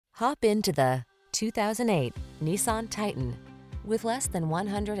Hop into the 2008 Nissan Titan. With less than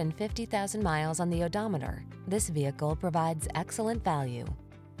 150,000 miles on the odometer, this vehicle provides excellent value.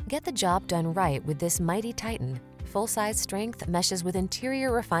 Get the job done right with this mighty Titan. Full-size strength meshes with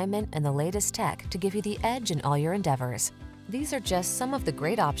interior refinement and the latest tech to give you the edge in all your endeavors. These are just some of the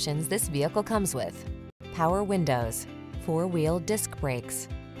great options this vehicle comes with: power windows, four-wheel disc brakes,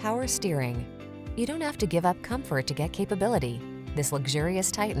 power steering. You don't have to give up comfort to get capability. This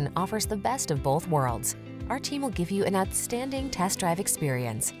luxurious Titan offers the best of both worlds. Our team will give you an outstanding test drive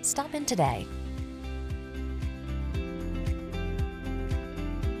experience. Stop in today.